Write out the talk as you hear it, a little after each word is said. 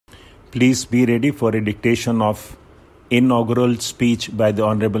Please be ready for a dictation of inaugural speech by the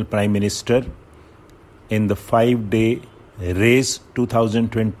Honorable Prime Minister in the 5-day RAISE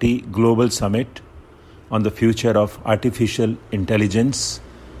 2020 Global Summit on the future of artificial intelligence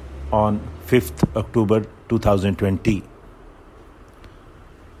on 5th October 2020.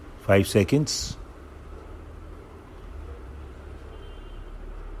 5 seconds.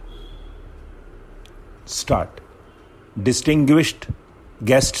 Start. Distinguished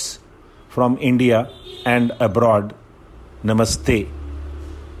guests from India and abroad, Namaste.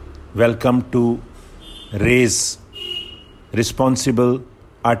 Welcome to RAISE, Responsible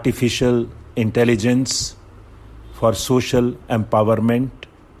Artificial Intelligence for Social Empowerment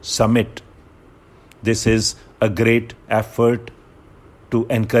Summit. This is a great effort to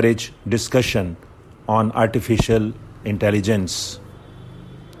encourage discussion on artificial intelligence.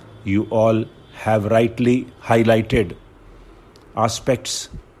 You all have rightly highlighted aspects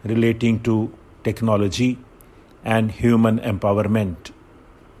relating to technology and human empowerment.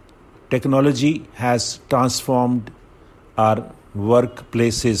 Technology has transformed our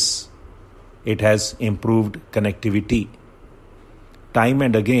workplaces. It has improved connectivity. Time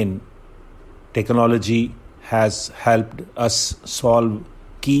and again, technology has helped us solve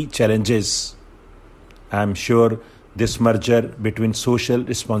key challenges. I am sure this merger between social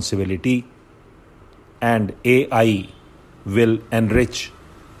responsibility and AI will enrich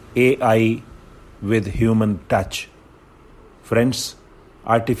AI with human touch. Friends,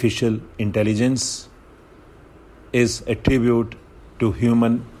 artificial intelligence is a tribute to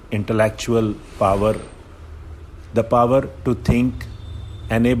human intellectual power. The power to think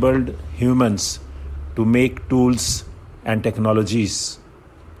enabled humans to make tools and technologies.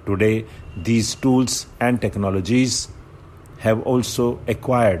 Today, these tools and technologies have also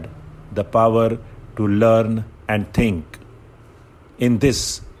acquired the power to learn and think. In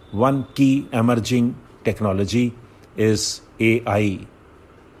this, one key emerging technology is AI.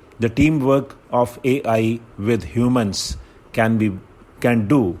 The teamwork of AI with humans can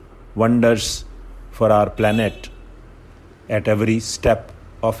do wonders for our planet. At every step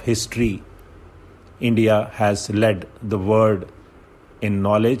of history, India has led the world in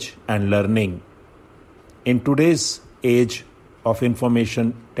knowledge and learning. In today's age of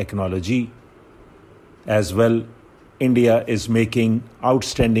information technology, as well, India is making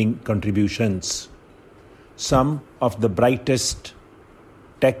outstanding contributions. Some of the brightest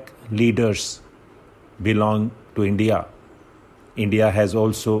tech leaders belong to India. India has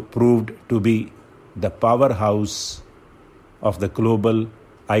also proved to be the powerhouse of the global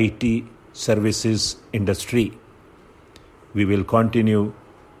IT services industry. We will continue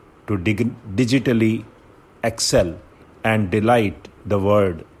to digitally excel and delight the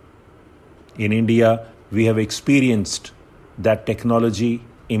world. In India, we have experienced that technology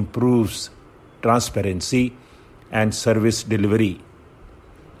improves transparency and service delivery.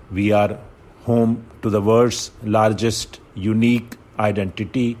 We are home to the world's largest unique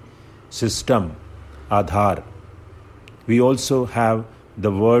identity system, Aadhaar. We also have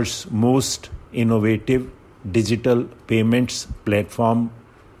the world's most innovative digital payments platform,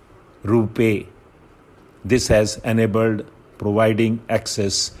 RuPay. This has enabled providing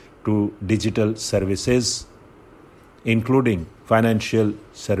access to digital services, including financial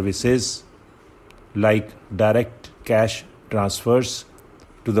services like direct cash transfers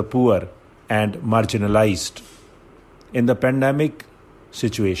to the poor and marginalized. In the pandemic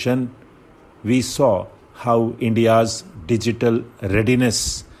situation, we saw how India's digital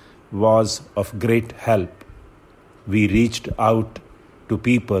readiness was of great help. We reached out to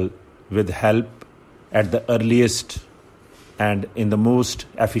people with help at the earliest and in the most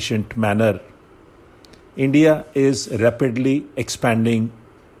efficient manner. India is rapidly expanding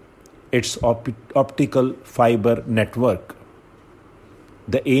its optical fiber network.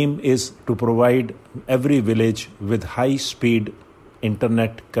 The aim is to provide every village with high-speed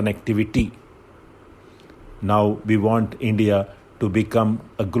internet connectivity. Now we want India to become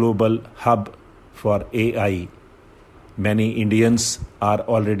a global hub for AI. Many Indians are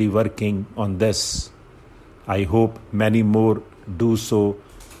already working on this. I hope many more do so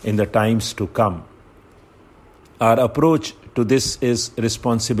in the times to come. Our approach to this is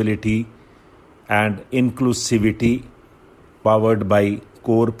responsibility and inclusivity, powered by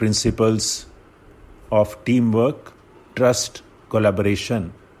core principles of teamwork, trust,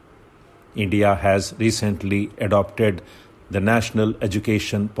 collaboration. India has recently adopted the National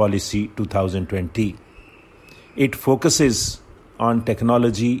Education Policy 2020. It focuses on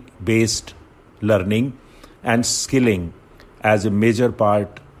technology-based learning and skilling as a major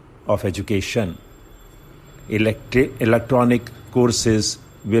part of education. Electronic courses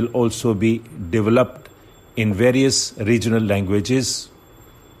will also be developed in various regional languages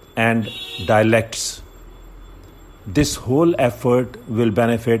and dialects. This whole effort will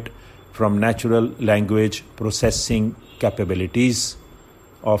benefit from natural language processing capabilities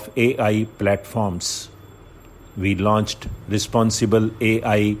of AI platforms. We launched Responsible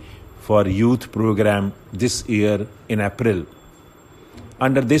AI for Youth program this year in April.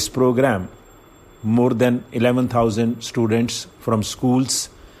 Under this program, more than 11,000 students from schools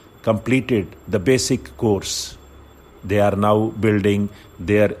completed the basic course. They are now building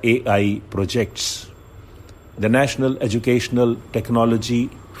their AI projects. The National Educational Technology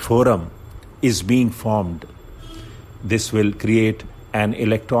Forum is being formed. This will create an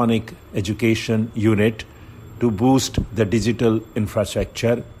electronic education unit to boost the digital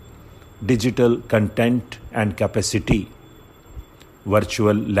infrastructure, digital content and capacity.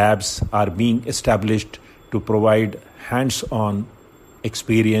 Virtual labs are being established to provide hands-on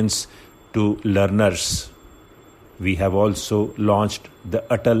experience to learners. We have also launched the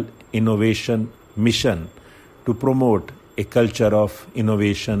Atal Innovation Mission to promote a culture of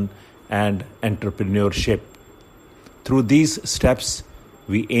innovation and entrepreneurship. Through these steps,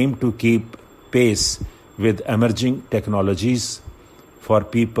 we aim to keep pace with emerging technologies for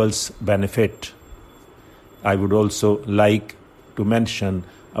people's benefit. I would also like to mention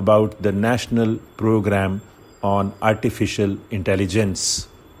about the National Program on Artificial Intelligence.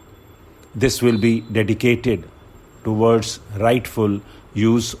 This will be dedicated towards rightful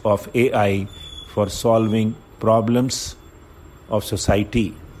use of AI for solving problems of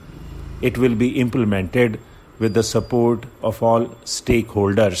society. It will be implemented with the support of all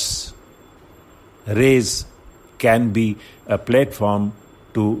stakeholders. RAISE can be a platform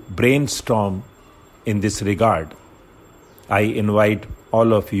to brainstorm in this regard. I invite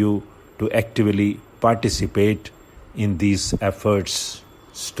all of you to actively participate in these efforts.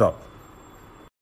 Stop.